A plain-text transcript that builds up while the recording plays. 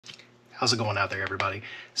How's it going out there, everybody?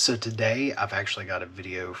 So today I've actually got a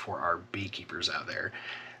video for our beekeepers out there.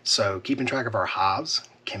 So keeping track of our hives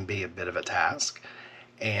can be a bit of a task,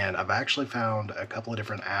 and I've actually found a couple of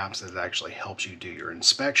different apps that actually helps you do your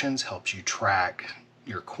inspections, helps you track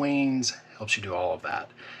your queens, helps you do all of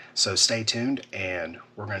that. So stay tuned and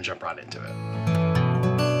we're going to jump right into it.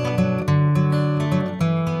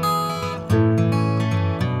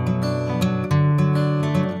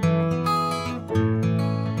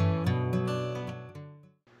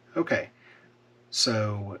 Okay,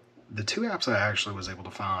 so the two apps I actually was able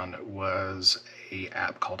to find was a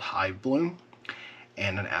app called HiveBloom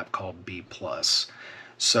and an app called BeePlus.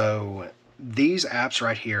 So these apps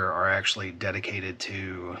right here are actually dedicated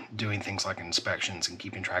to doing things like inspections and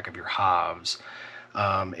keeping track of your hives.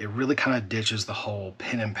 It really kind of ditches the whole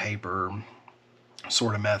pen and paper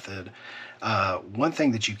sort of method. One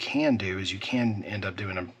thing that you can do is you can end up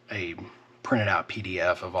doing a printed out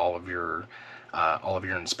PDF of all of your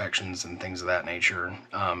inspections and things of that nature.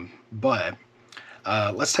 But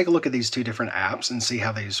let's take a look at these two different apps and see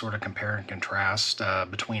how they sort of compare and contrast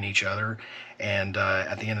between each other. And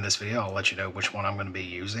at the end of this video, I'll let you know which one I'm going to be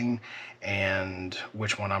using and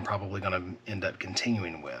which one I'm probably going to end up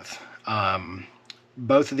continuing with.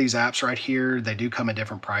 Both of these apps right here, they do come at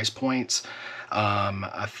different price points.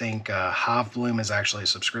 I think HiveBloom is actually a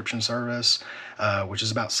subscription service, which is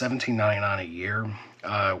about $17.99 a year,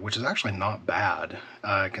 which is actually not bad,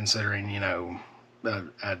 considering,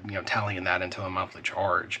 tallying that into a monthly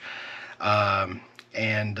charge. And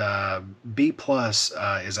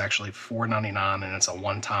BeePlus is actually $4.99, and it's a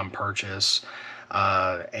one-time purchase.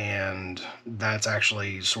 And that's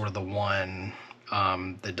actually sort of the one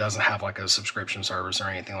that doesn't have like a subscription service or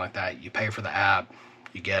anything like that. You pay for the app,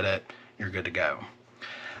 you get it, you're good to go.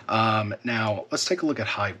 Now let's take a look at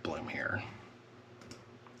HiveBloom here.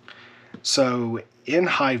 So in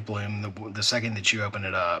HiveBloom, the second that you open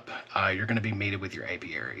it up, you're going to be mated with your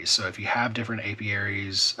apiaries. So if you have different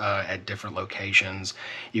apiaries at different locations,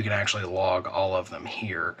 you can actually log all of them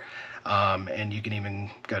here. And you can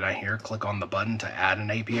even go down here, click on the button to add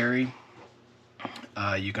an apiary.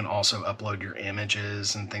 You can also upload your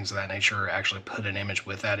images and things of that nature, actually put an image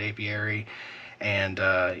with that apiary, and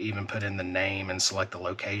even put in the name and select the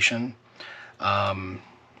location.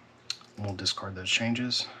 We'll discard those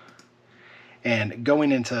changes. And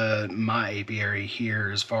going into my apiary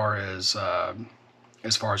here, as far as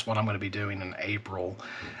what I'm going to be doing in April,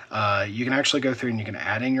 you can actually go through and you can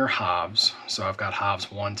add in your hives. So I've got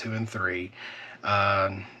hives 1, 2, and 3.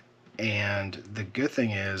 And the good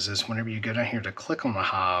thing is whenever you go down here to click on the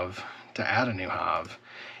hive to add a new hive,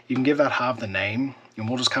 you can give that hive the name, and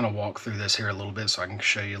we'll just kind of walk through this here a little bit so I can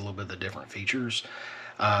show you a little bit of the different features.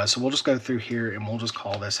 So we'll just go through here and we'll just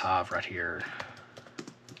call this hive right here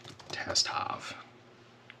Test Hive.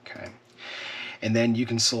 Okay. And then you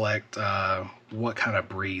can select what kind of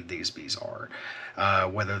breed these bees are,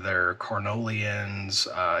 whether they're Carnolians,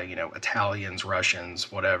 Italians,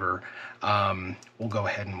 Russians, whatever. We'll go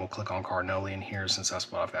ahead and we'll click on Carnolian here since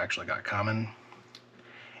that's what I've actually got coming.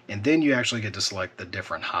 And then you actually get to select the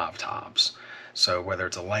different hive tops. So whether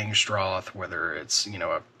it's a Langstroth, whether it's,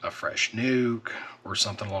 a fresh nuke or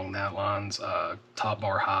something along that lines, top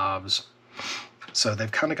bar hives. So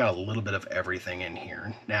they've kind of got a little bit of everything in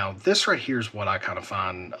here. Now, this right here is what I kind of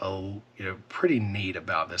find pretty neat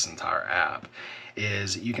about this entire app,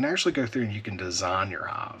 is you can actually go through and you can design your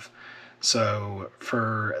hive. So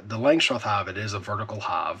for the Langstroth hive, it is a vertical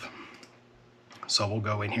hive. So we'll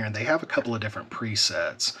go in here and they have a couple of different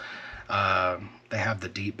presets. They have the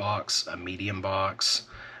deep box, a medium box,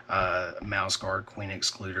 mouse guard, queen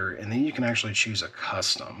excluder, and then you can actually choose a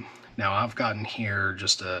custom. Now I've gotten here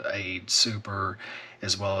just a super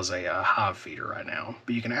as well as a hive feeder right now,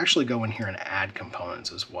 but you can actually go in here and add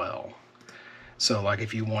components as well. So like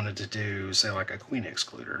if you wanted to do, say, like a queen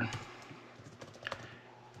excluder,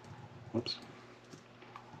 whoops.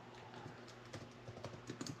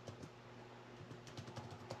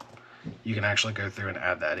 You can actually go through and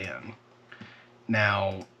add that in.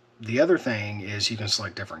 Now, the other thing is you can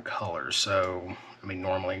select different colors. So,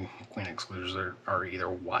 normally queen excluders are either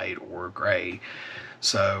white or gray.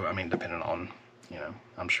 So, depending on,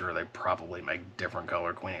 I'm sure they probably make different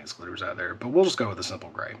color queen excluders out there, but we'll just go with a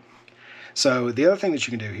simple gray. So the other thing that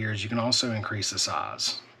you can do here is you can also increase the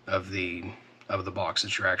size of the box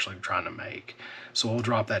that you're actually trying to make. So we'll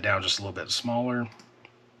drop that down just a little bit smaller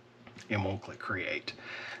and we'll click create.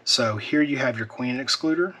 So here you have your queen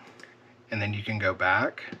excluder, and then you can go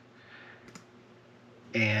back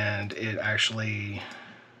and it actually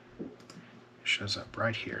shows up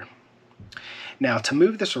right here. Now to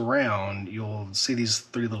move this around, you'll see these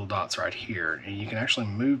 3 little dots right here, and you can actually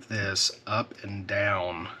move this up and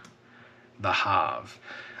down the hive.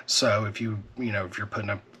 So if you're putting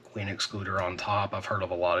a queen excluder on top, I've heard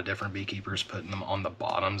of a lot of different beekeepers putting them on the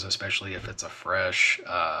bottoms, especially if it's a fresh,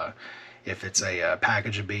 if it's a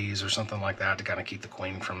package of bees or something like that, to kind of keep the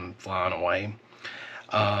queen from flying away.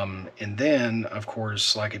 And then, of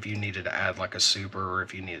course, like if you needed to add like a super, or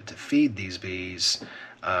if you needed to feed these bees,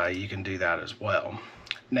 you can do that as well.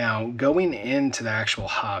 Now, going into the actual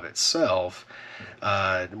hive itself,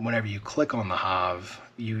 whenever you click on the hive,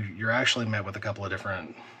 you're actually met with a couple of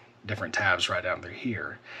different tabs right down through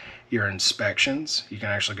here. Your inspections, you can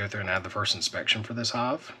actually go through and add the first inspection for this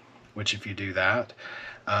hive, which if you do that,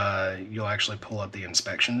 you'll actually pull up the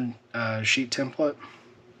inspection sheet template.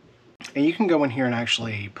 And you can go in here and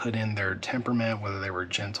actually put in their temperament, whether they were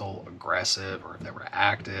gentle, aggressive, or if they were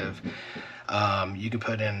active. You can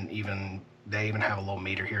put in they even have a little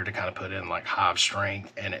meter here to kind of put in like hive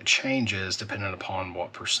strength, and it changes depending upon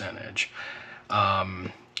what percentage.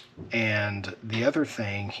 And the other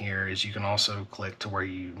thing here is you can also click to where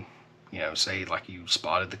you say like you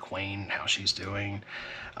spotted the queen, how she's doing.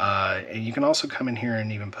 And you can also come in here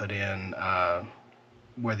and even put in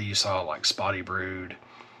whether you saw like spotty brood,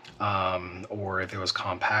 or if it was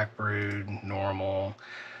compact brood, normal.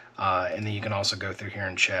 And then you can also go through here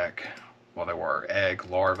and check, well, there were egg,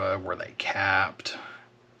 larva, were they capped,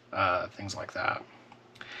 things like that.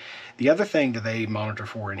 The other thing that they monitor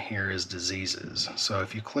for in here is diseases. So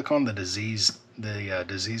if you click on the diseases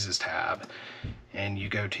tab and you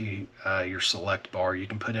go to your select bar, you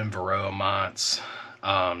can put in varroa mites,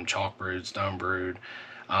 chalk brood, stone brood,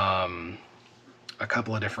 a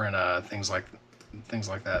couple of different things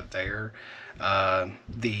like that there.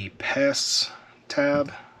 The pests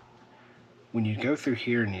tab, when you go through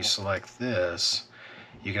here and you select this,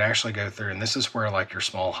 you can actually go through, and this is where like your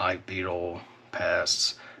small hive beetle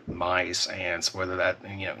pests, mice, ants, whether that,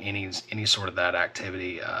 any sort of that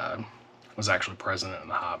activity was actually present in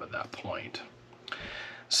the hive at that point.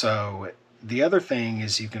 So the other thing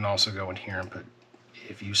is you can also go in here and put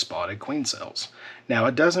if you spotted queen cells. Now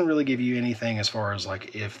it doesn't really give you anything as far as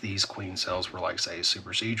like if these queen cells were like say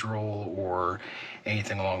supersedral or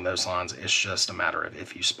anything along those lines. It's just a matter of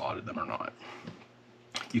if you spotted them or not.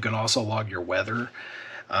 You can also log your weather.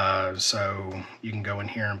 So you can go in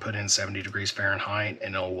here and put in 70 degrees Fahrenheit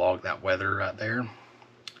and it'll log that weather right there.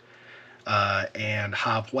 And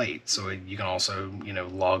hive weight. So you can also,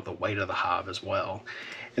 log the weight of the hive as well.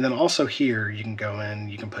 And then also here, you can go in,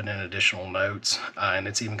 you can put in additional notes, and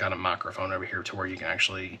it's even got a microphone over here to where you can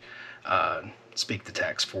actually speak the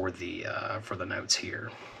text for the notes here.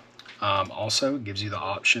 Also, it gives you the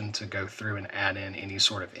option to go through and add in any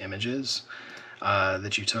sort of images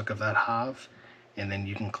that you took of that hive, and then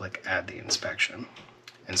you can click Add the Inspection.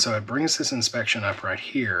 And so it brings this inspection up right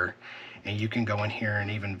here, and you can go in here and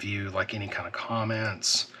even view like any kind of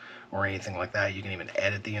comments or anything like that. You can even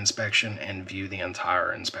edit the inspection and view the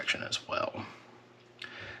entire inspection as well.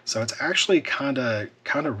 So it's actually kind of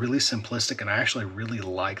really simplistic, and I actually really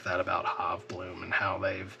like that about HiveBloom and how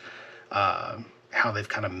they've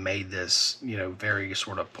kind of made this, very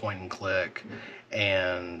sort of point and click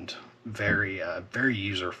and very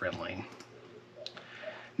user friendly.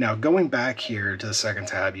 Now going back here to the second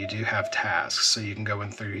tab, you do have tasks, so you can go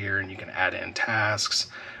in through here and you can add in tasks,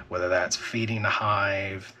 whether that's feeding the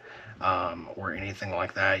hive, or anything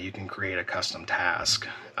like that. You can create a custom task,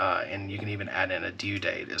 and you can even add in a due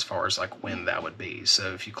date as far as like when that would be.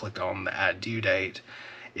 So if you clicked on the add due date,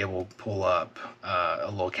 it will pull up a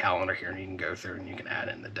little calendar here, and you can go through and you can add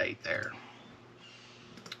in the date there.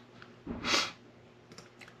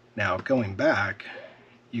 Now going back,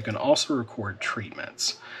 you can also record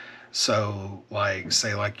treatments. So like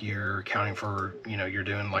say like you're counting for, you're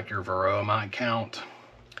doing like your varroa mite count,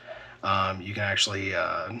 you can actually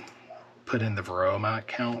put in the varroa mite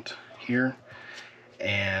count here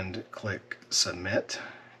and click submit,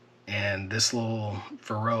 and this little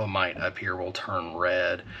varroa mite up here will turn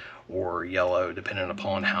red or yellow depending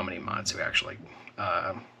upon how many mites you actually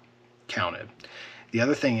counted. The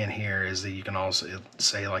other thing in here is that you can also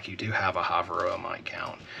say like you do have a high varroa mite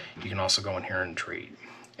count. You can also go in here and treat,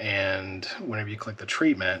 and whenever you click the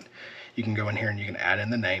treatment, you can go in here and you can add in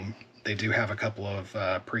the name. They do have a couple of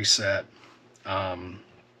preset,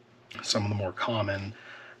 some of the more common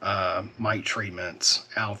mite treatments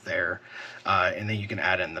out there, and then you can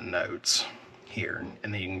add in the notes here,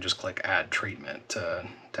 and then you can just click add treatment to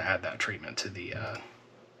add that treatment to the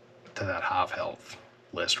to that hive health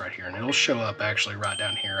list right here, and it'll show up actually right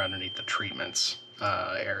down here underneath the treatments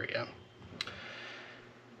area.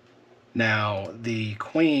 Now the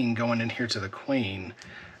queen, going in here to the queen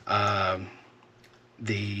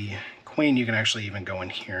you can actually even go in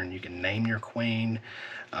here and you can name your queen.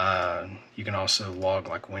 You can also log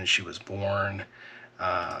like when she was born,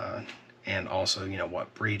 and also, you know,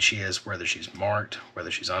 what breed she is, whether she's marked,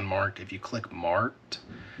 whether she's unmarked. If you click marked,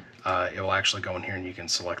 it will actually go in here and you can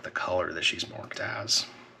select the color that she's marked as.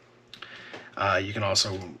 You can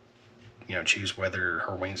also, you know, choose whether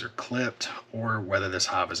her wings are clipped or whether this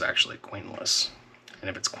hive is actually queenless. And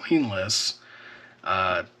if it's queenless,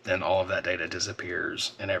 then all of that data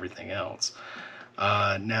disappears and everything else.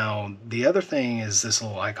 Now, the other thing is this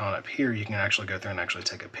little icon up here, you can actually go through and actually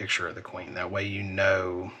take a picture of the queen. That way you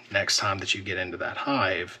know next time that you get into that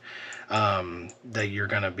hive that you're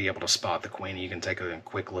going to be able to spot the queen. You can take a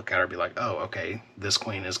quick look at her and be like, oh, okay, this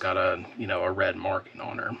queen has got a, you know, a red marking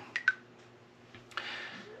on her.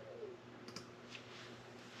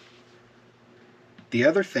 The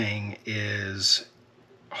other thing is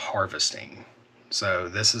harvesting. So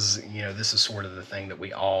this is, you know, this is sort of the thing that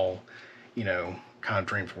we all, you know, kind of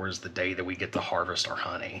dream for, is the day that we get to harvest our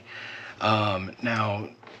honey. Now,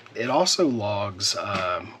 it also logs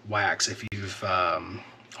wax if you've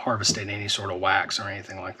harvested any sort of wax or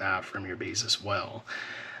anything like that from your bees as well.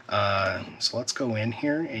 So let's go in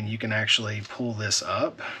here and you can actually pull this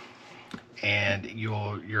up, and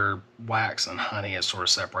your wax and honey is sort of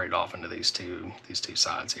separated off into these two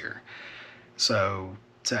sides here. So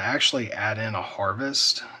to actually add in a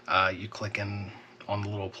harvest, you click in on the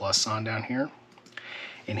little plus sign down here,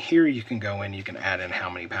 and here you can go in, you can add in how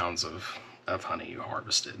many pounds of honey you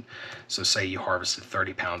harvested. So say you harvested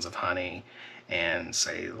 30 pounds of honey and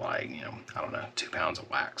say, like, you know, I don't know, 2 pounds of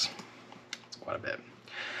wax. It's quite a bit.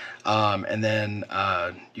 And then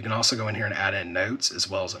you can also go in here and add in notes as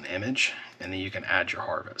well as an image, and then you can add your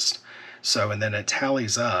harvest. So, and then it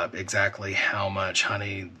tallies up exactly how much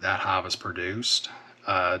honey that hive has produced,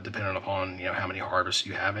 depending upon, you know, how many harvests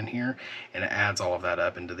you have in here, and it adds all of that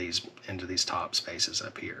up into these top spaces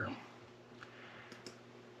up here.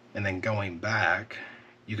 And then going back,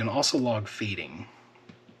 you can also log feeding.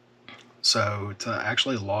 So to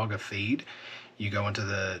actually log a feed, you go into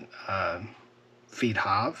the feed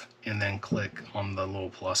hive and then click on the little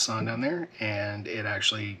plus sign down there, and it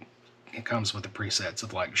comes with the presets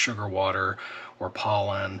of like sugar water or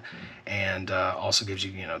pollen, and also gives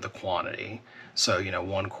you, you know, the quantity. So, you know,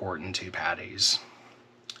 1 quart and 2 patties.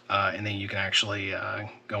 And then you can actually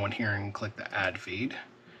go in here and click the add feed.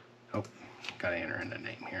 Oh, gotta enter in the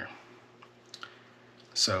name here.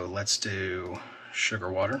 So let's do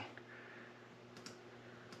sugar water.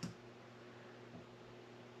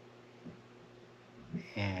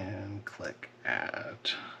 And click add.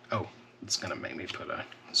 Oh, it's gonna make me put a,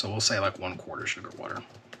 so we'll say like 1 quart of sugar water.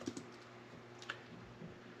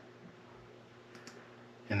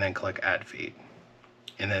 And then click add feed.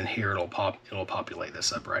 And then here it'll populate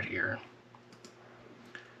this up right here.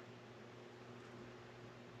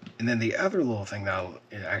 And then the other little thing that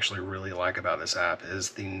I actually really like about this app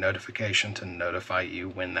is the notification to notify you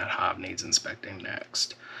when that hive needs inspecting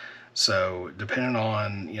next. So depending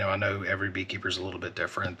on, you know, I know every beekeeper is a little bit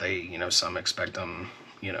different. They, you know, some expect them,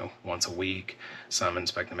 you know, once a week, some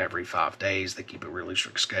inspect them every 5 days. They keep a really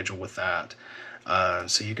strict schedule with that.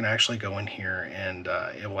 So you can actually go in here and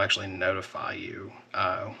it will actually notify you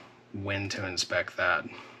when to inspect that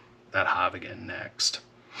hive again next.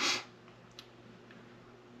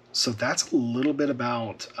 So that's a little bit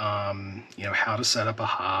about you know, how to set up a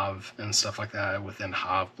hive and stuff like that within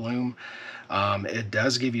HiveBloom. It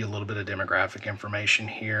does give you a little bit of demographic information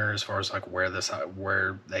here as far as like where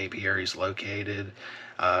the apiary is located,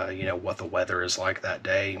 you know, what the weather is like that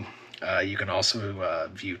day. You can also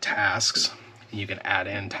view tasks. You can add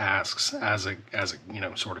in tasks as it you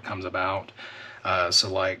know, sort of comes about.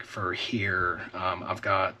 So like for here, I've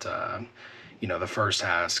got you know, the first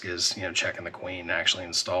task is, you know, checking the queen and actually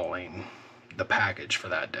installing the package for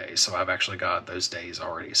that day. So I've actually got those days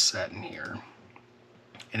already set in here.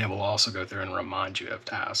 And it will also go through and remind you of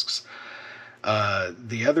tasks.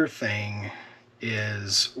 The other thing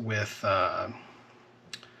is with,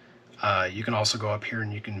 you can also go up here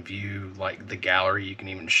and you can view like the gallery. You can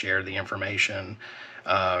even share the information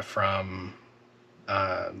from,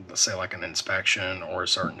 let's say like an inspection or a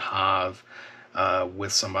certain hive,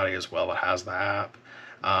 with somebody as well that has the app.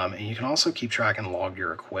 And you can also keep track and log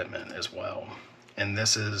your equipment as well. And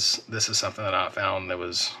this is something that I found that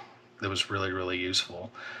was really, really useful.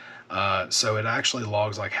 So it actually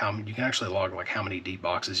logs like you can actually log like how many deep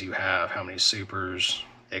boxes you have, how many supers,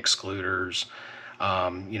 excluders,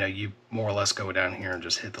 You know, you more or less go down here and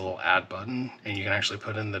just hit the little add button, and you can actually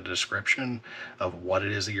put in the description of what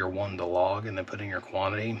it is that you're wanting to log, and then put in your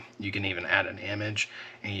quantity. You can even add an image,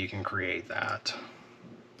 and you can create that.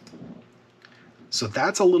 So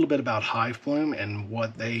that's a little bit about HiveBloom and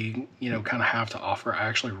what they, you know, kind of have to offer. I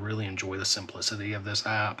actually really enjoy the simplicity of this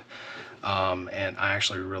app, and I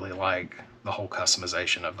actually really like the whole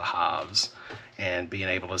customization of the hives and being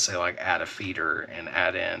able to say like add a feeder and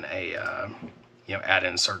add in a you know, add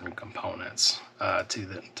in certain components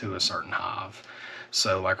to a certain hive.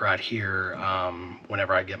 So like right here,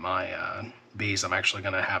 whenever I get my bees, I'm actually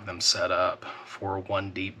going to have them set up for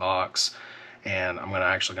one deep box, and I'm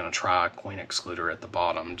actually going to try a queen excluder at the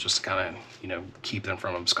bottom, just to kind of, you know, keep them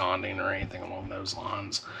from absconding or anything along those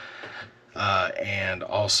lines. And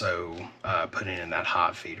also putting in that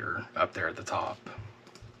hive feeder up there at the top.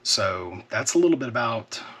 So that's a little bit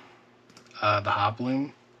about the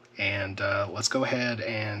HiveBloom, and let's go ahead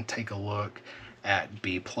and take a look at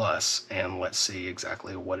BeePlus, and let's see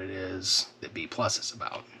exactly what it is that BeePlus is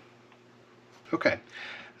about. Okay,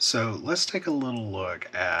 so let's take a little look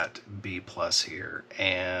at BeePlus here,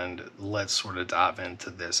 and let's sort of dive into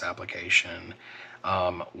this application.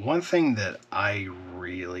 One thing that I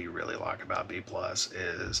really like about BeePlus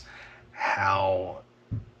is how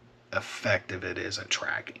effective it is at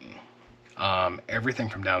tracking. Everything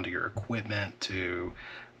from down to your equipment to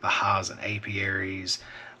the hives and apiaries.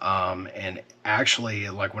 And actually,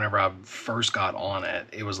 like whenever I first got on it,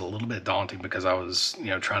 it was a little bit daunting because I was, you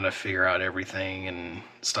know, trying to figure out everything and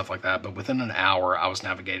stuff like that. But within an hour, I was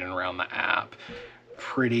navigating around the app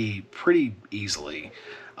pretty easily.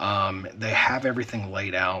 They have everything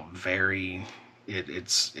laid out very,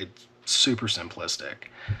 it's super simplistic.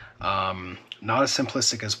 Not as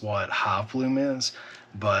simplistic as what HiveBloom is,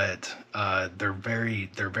 but they're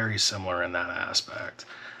very similar in that aspect.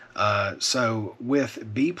 So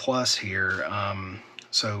with BeePlus here,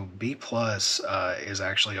 so BeePlus is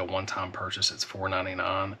actually a one-time purchase. It's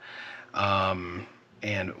 $4.99,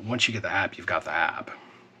 and once you get the app, you've got the app.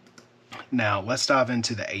 Now let's dive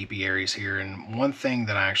into the apiaries here, and one thing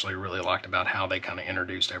that I actually really liked about how they kind of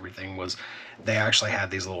introduced everything was they actually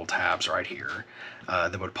had these little tabs right here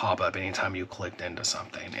that would pop up anytime you clicked into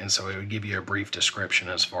something, and so it would give you a brief description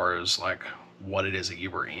as far as like what it is that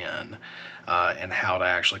you were in and how to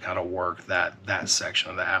actually kind of work that section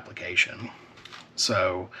of the application.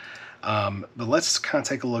 So but let's kind of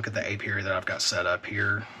take a look at the apiary that I've got set up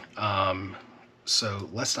here. So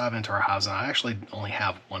let's dive into our hives, and I actually only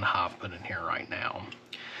have one hive put in here right now.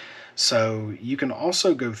 So you can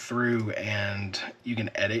also go through and you can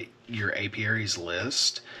edit your apiaries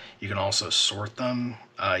list. You can also sort them.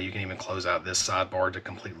 You can even close out this sidebar to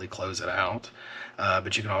completely close it out.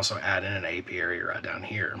 But you can also add in an apiary right down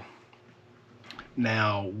here.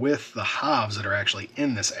 Now with the hives that are actually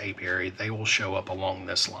in this apiary, they will show up along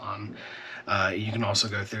this line. You can also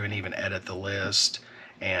go through and even edit the list,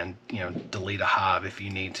 and, you know, delete a hive if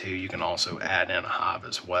you need to. You can also add in a hive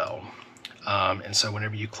as well. And so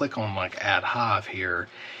whenever you click on like add hive here,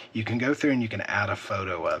 you can go through and you can add a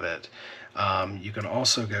photo of it. You can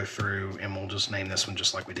also go through, and we'll just name this one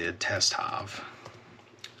just like we did, test hive.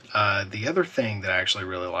 The other thing that I actually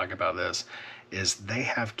really like about this is they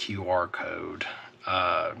have QR code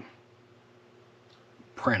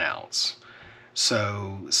printouts.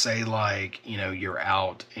 So say like, you know, you're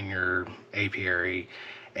out in your apiary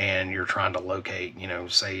and you're trying to locate, you know,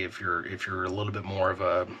 say if you're a little bit more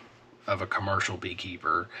of a commercial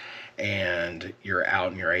beekeeper and you're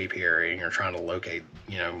out in your apiary and you're trying to locate,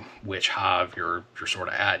 you know, which hive you're sort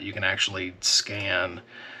of at, you can actually scan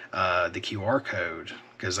the QR code,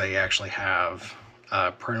 because they actually have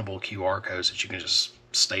printable QR codes that you can just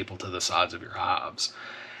staple to the sides of your hives.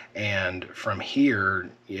 And from here,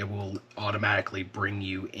 it will automatically bring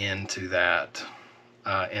you into that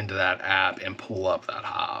app and pull up that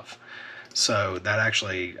hive. So that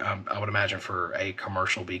actually, I would imagine for a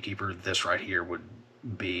commercial beekeeper, this right here would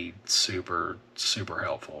be super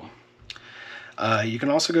helpful. You can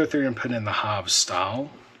also go through and put in the hive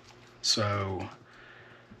style. So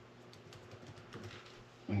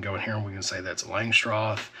we can go in here and we can say that's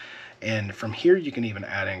Langstroth. And from here, you can even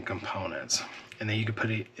add in components. And then you can put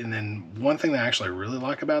it, and then one thing that I actually really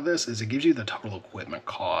like about this is it gives you the total equipment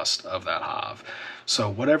cost of that hive. So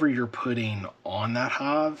whatever you're putting on that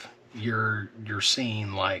hive, you're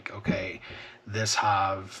seeing like, okay, this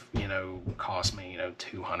hive, you know, cost me, you know,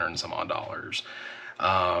 $200 and some odd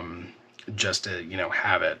just to, you know,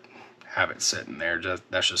 have it sitting there.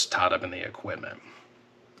 That's just tied up in the equipment.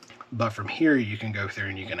 But from here, you can go through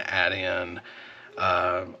and you can add in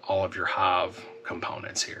all of your hive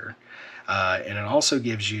components here. And it also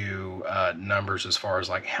gives you numbers as far as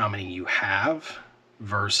like how many you have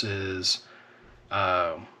versus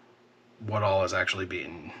what all is actually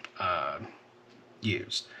being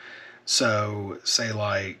used. So say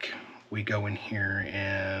like we go in here,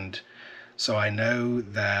 and so I know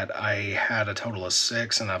that I had a total of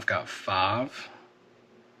 6 and I've got 5.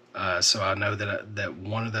 So I know that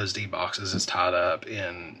one of those D boxes is tied up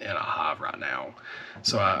in a hive right now.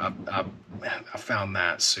 So I found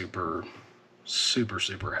that super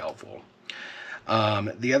helpful.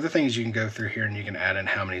 The other thing is you can go through here and you can add in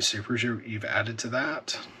how many supers you've added to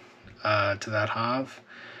that hive.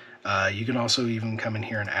 You can also even come in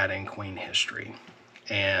here and add in queen history,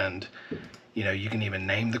 and you can even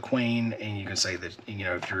name the queen, and you can say that,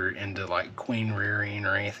 if you're into like queen rearing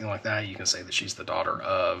or anything like that, you can say that she's the daughter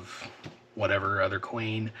of whatever other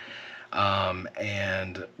queen,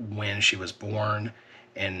 and when she was born,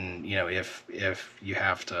 and if you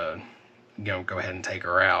have to go ahead and take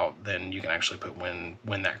her out, then you can actually put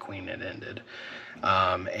when that queen had ended.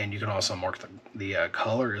 And you can also mark the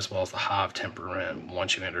color as well as the hive temperament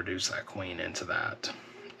once you introduce that queen into that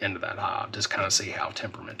hive, just kind of see how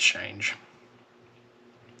temperaments change.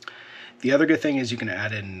 The other good thing is you can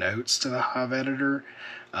add in notes to the hive editor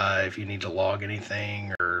if you need to log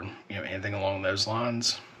anything or anything along those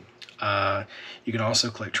lines. You can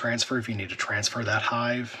also click transfer if you need to transfer that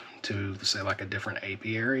hive to, say, like a different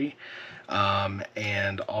apiary,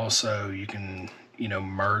 and also you can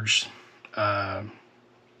merge that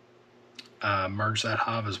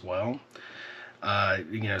hive as well.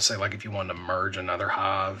 Say like if you want to merge another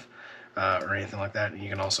hive or anything like that, you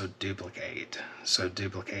can also duplicate. So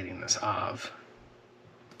duplicating this hive.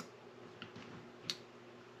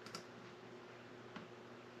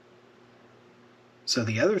 So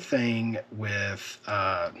the other thing with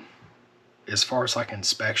as far as like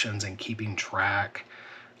inspections and keeping track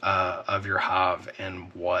of your hive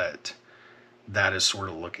and what that is sort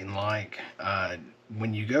of looking like,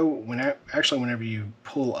 whenever you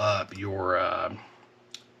pull up your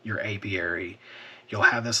apiary, you'll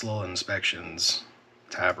have this little inspections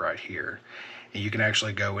tab right here, and you can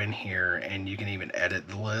actually go in here and you can even edit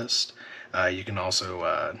the list. You can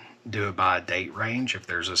also do it by a date range if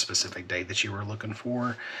there's a specific date that you were looking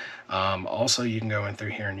for. Also, you can go in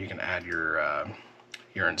through here and you can add your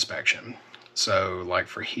inspection. So like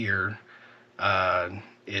for here,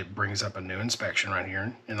 it brings up a new inspection right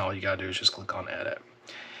here, and all you gotta do is just click on edit.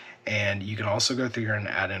 And you can also go through here and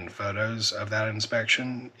add in photos of that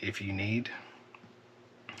inspection if you need.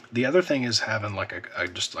 The other thing is having like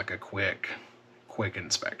just like a quick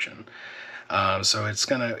inspection. So it's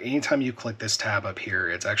gonna, anytime you click this tab up here,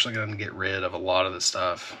 it's actually gonna get rid of a lot of the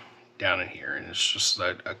stuff down in here, and it's just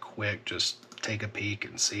a quick, just take a peek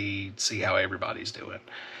and see how everybody's doing.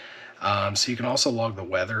 So you can also log the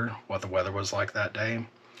weather, what the weather was like that day.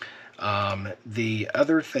 The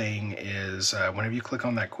other thing is whenever you click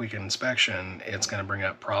on that quick inspection, it's going to bring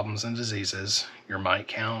up problems and diseases, your mite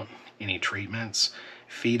count, any treatments,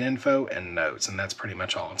 feed info, and notes, and that's pretty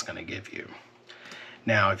much all it's going to give you.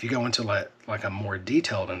 Now, if you go into like a more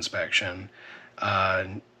detailed inspection,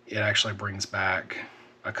 it actually brings back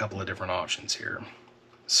a couple of different options here.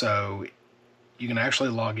 So you can actually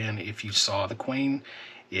log in if you saw the queen,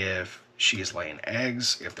 if she is laying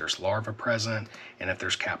eggs, if there's larvae present, and if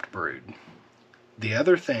there's capped brood. The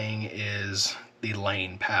other thing is the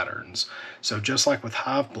laying patterns. So just like with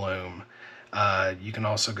HiveBloom, you can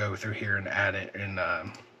also go through here and add it and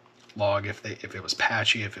log if it was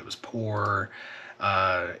patchy, if it was poor,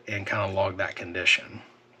 and kind of log that condition.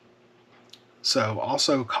 So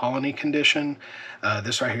also colony condition.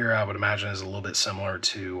 This right here I would imagine is a little bit similar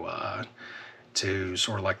to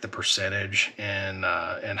sort of like the percentage in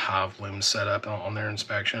HiveBloom setup on their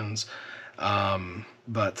inspections.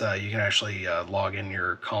 But you can actually log in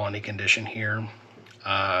your colony condition here,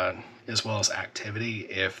 as well as activity,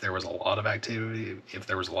 if there was a lot of activity,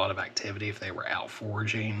 if they were out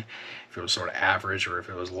foraging, if it was sort of average or if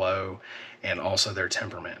it was low, and also their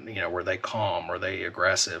temperament, were they calm, were they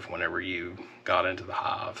aggressive whenever you got into the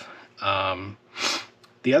hive.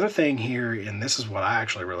 The other thing here, and this is what I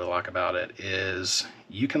actually really like about it, is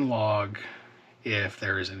you can log if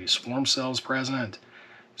there is any swarm cells present,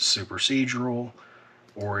 supersedure,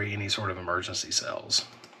 or any sort of emergency cells.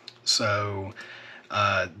 So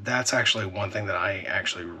that's actually one thing that I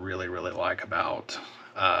actually really like about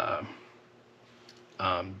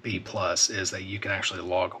BeePlus, is that you can actually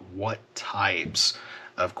log what types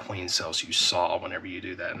of queen cells you saw whenever you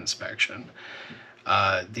do that inspection.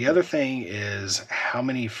 The other thing is how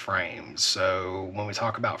many frames. So when we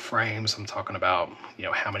talk about frames, I'm talking about,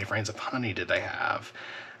 how many frames of honey did they have?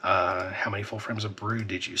 How many full frames of brood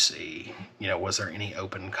did you see? You know, was there any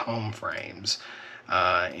open comb frames?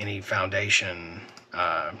 Any foundation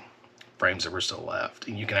frames that were still left?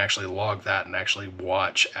 And you can actually log that and actually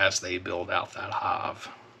watch as they build out that hive.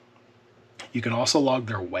 You can also log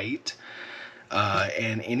their weight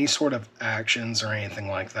and any sort of actions or anything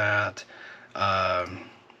like that.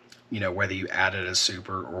 You know, whether you added a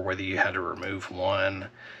super or whether you had to remove one.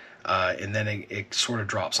 And then it sort of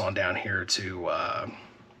drops on down here to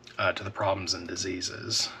the problems and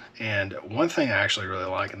diseases. And one thing I actually really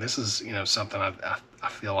like, and this is, you know, something I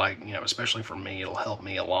feel like, you know, especially for me, it'll help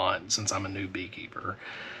me a lot since I'm a new beekeeper.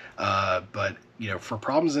 But, you know, for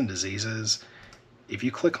problems and diseases, if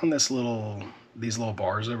you click on these little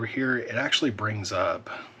bars over here, it actually brings up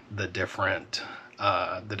the different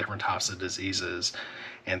types of diseases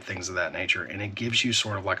and things of that nature, and it gives you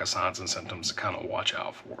sort of like a signs and symptoms to kind of watch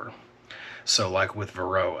out for. So like with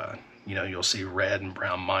Varroa, you know, you'll see red and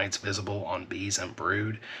brown mites visible on bees and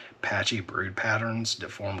brood, patchy brood patterns,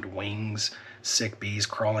 deformed wings, sick bees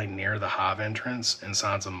crawling near the hive entrance, and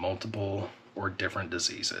signs of multiple or different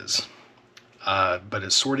diseases. But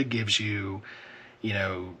it sort of gives you, you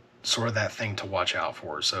know, sort of that thing to watch out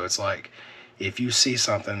for. So it's like, if you see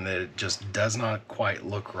something that just does not quite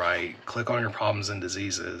look right, click on your problems and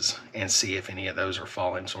diseases and see if any of those are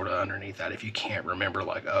falling sort of underneath that. If you can't remember,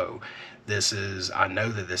 like, oh, I know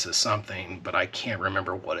that this is something, but I can't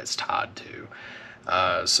remember what it's tied to.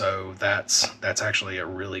 So that's actually a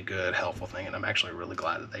really good, helpful thing, and I'm actually really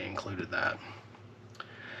glad that they included that.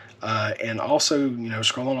 And also, you know,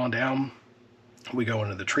 scrolling on down, we go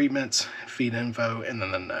into the treatments, feed info, and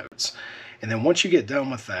then the notes. And then once you get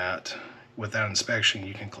done with that inspection,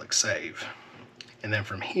 you can click save. And then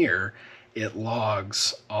from here, it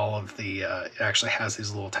logs all of the, it actually has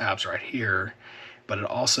these little tabs right here, but it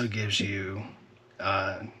also gives you,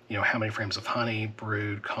 you know, how many frames of honey,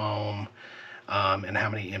 brood, comb, and how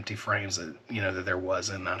many empty frames that, you know, that there was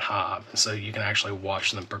in that hive. So you can actually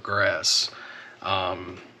watch them progress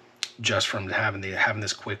just from having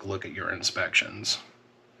this quick look at your inspections.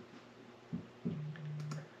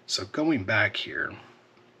 So going back here,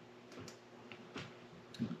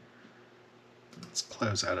 let's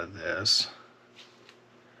close out of this.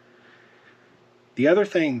 The other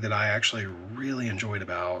thing that I actually really enjoyed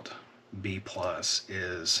about BeePlus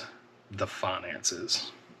is the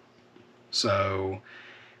finances. So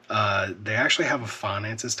they actually have a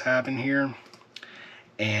finances tab in here.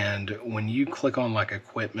 And when you click on like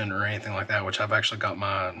equipment or anything like that, which I've actually got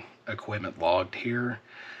my equipment logged here,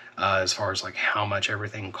 as far as like how much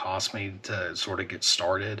everything cost me to sort of get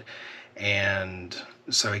started. And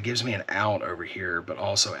so it gives me an out over here, but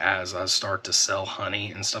also as I start to sell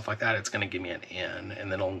honey and stuff like that, it's going to give me an in,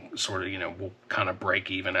 and then it'll sort of, you know, we'll kind of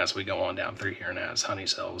break even as we go on down through here and as honey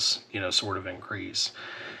sales, you know, sort of increase.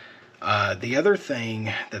 The other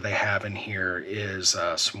thing that they have in here is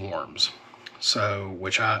swarms. So,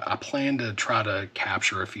 which I plan to try to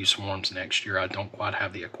capture a few swarms next year. I don't quite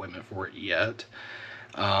have the equipment for it yet,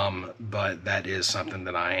 but that is something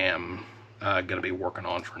that I am going to be working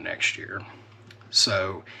on for next year.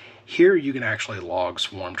 So here you can actually log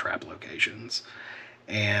swarm trap locations.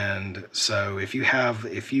 And so if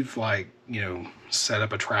you've like, you know, set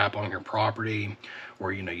up a trap on your property,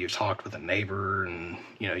 or, you know, you've talked with a neighbor and,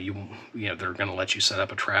 you know, they're going to let you set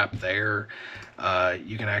up a trap there,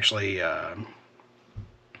 you can actually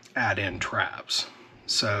add in traps.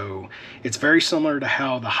 So it's very similar to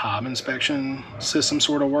how the hive inspection system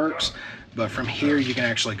sort of works, but from here you can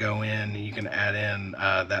actually go in and you can add in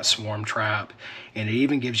that swarm trap, and it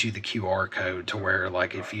even gives you the QR code to where,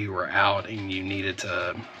 like, if you were out and you needed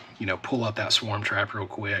to, you know, pull up that swarm trap real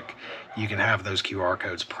quick, you can have those QR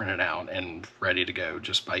codes printed out and ready to go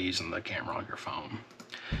just by using the camera on your phone.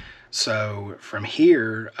 So from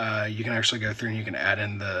here, you can actually go through and you can add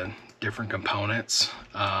in the different components.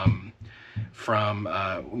 From,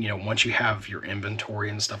 you know, once you have your inventory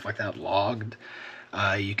and stuff like that logged,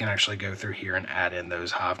 you can actually go through here and add in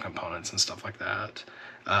those hive components and stuff like that.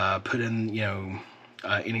 Put in, you know,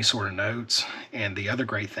 any sort of notes. And the other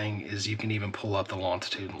great thing is you can even pull up the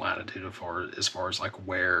longitude and latitude as far as like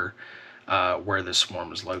where this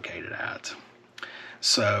swarm is located at.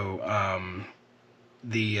 So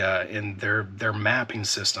in their mapping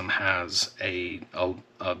system has a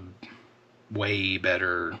way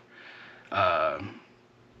better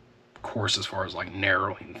course as far as like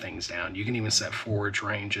narrowing things down. You can even set forage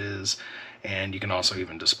ranges, and you can also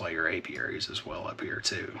even display your apiaries as well up here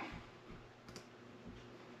too.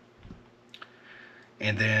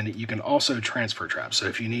 And then you can also transfer traps. So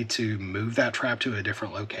if you need to move that trap to a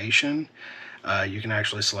different location, you can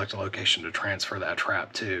actually select a location to transfer that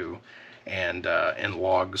trap to. and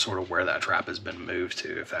log sort of where that trap has been moved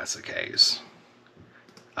to, if that's the case.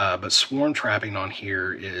 But swarm trapping on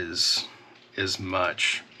here is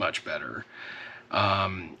much better.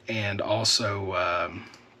 And also,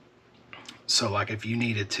 so like if you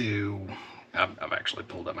needed to, I've actually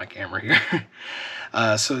pulled up my camera here.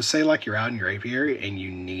 So say like you're out in your apiary and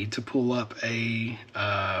you need to pull up a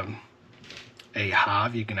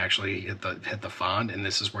hive, you can actually hit the find, and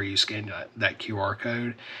this is where you scan that QR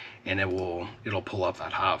code, and it'll pull up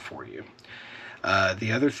that hive for you.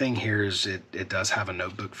 The other thing here is it does have a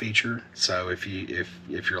notebook feature. So if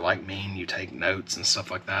you're like me and you take notes and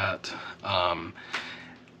stuff like that,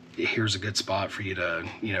 here's a good spot for you to,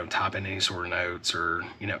 type in any sort of notes, or,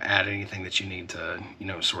 add anything that you need to,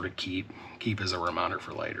 sort of keep as a reminder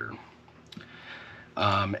for later.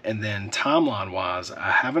 And then timeline wise,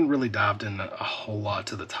 I haven't really dived in a whole lot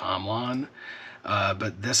to the timeline.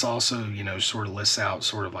 But this also, sort of lists out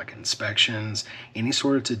sort of like inspections, any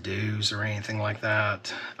sort of to-dos or anything like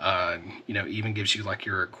that. Even gives you like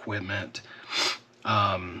your equipment.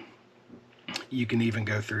 You can even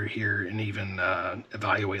go through here and even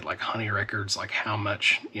evaluate like honey records, like how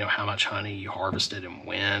much honey you harvested and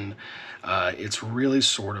when. It's really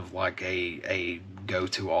sort of like a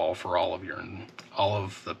go-to all for all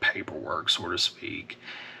of the paperwork, so to speak,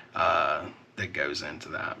 that goes into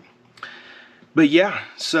that. But yeah,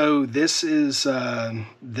 so this has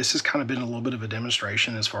kind of been a little bit of a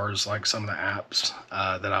demonstration as far as like some of the apps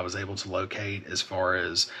that I was able to locate, as far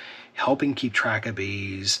as helping keep track of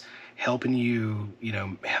bees, helping you,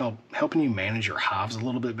 helping you manage your hives a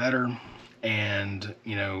little bit better, and,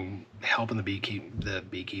 helping the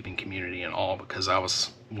beekeeping community and all. Because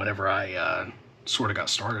whenever I sort of got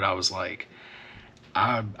started, I was like,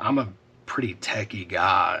 I'm a pretty techie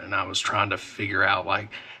guy, and I was trying to figure out like,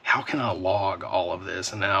 how can I log all of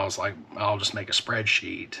this? And then I was like, I'll just make a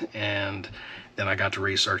spreadsheet. And then I got to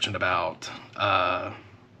researching about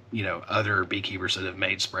other beekeepers that have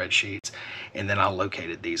made spreadsheets, and then I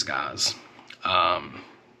located these guys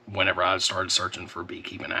whenever I started searching for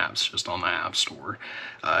beekeeping apps just on the App Store.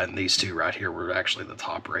 And these two right here were actually the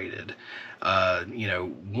top rated.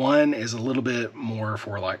 One is a little bit more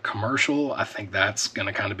for like commercial. I think that's going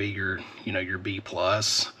to kind of be your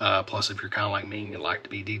BeePlus. Plus, if you're kind of like me and you like to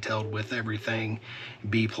be detailed with everything,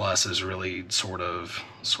 BeePlus is really sort of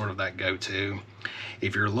that go-to.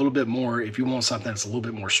 If you're a little bit more, if you want something that's a little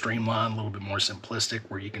bit more streamlined, a little bit more simplistic,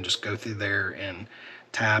 where you can just go through there and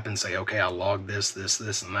tap and say, okay, I logged this,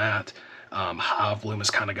 and that. HiveBloom has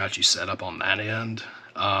kind of got you set up on that end.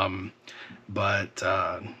 But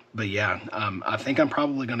yeah, I think I'm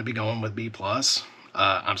probably going to be going with BeePlus.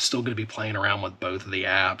 I'm still going to be playing around with both of the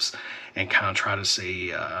apps and kind of try to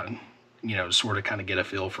see, sort of kind of get a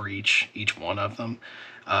feel for each one of them.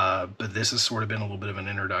 But this has sort of been a little bit of an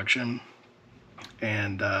introduction.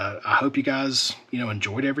 And I hope you guys,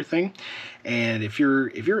 enjoyed everything. And if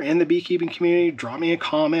you're in the beekeeping community, drop me a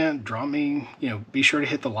comment, be sure to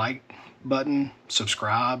hit the like button,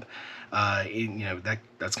 subscribe.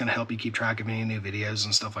 That's going to help you keep track of any new videos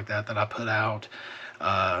and stuff like that I put out.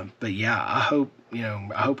 But yeah, I hope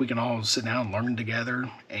we can all sit down and learn together,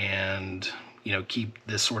 and, keep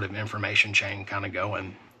this sort of information chain kind of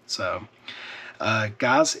going. So,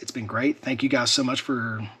 guys, it's been great. Thank you guys so much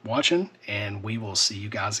for watching, and we will see you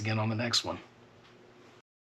guys again on the next one.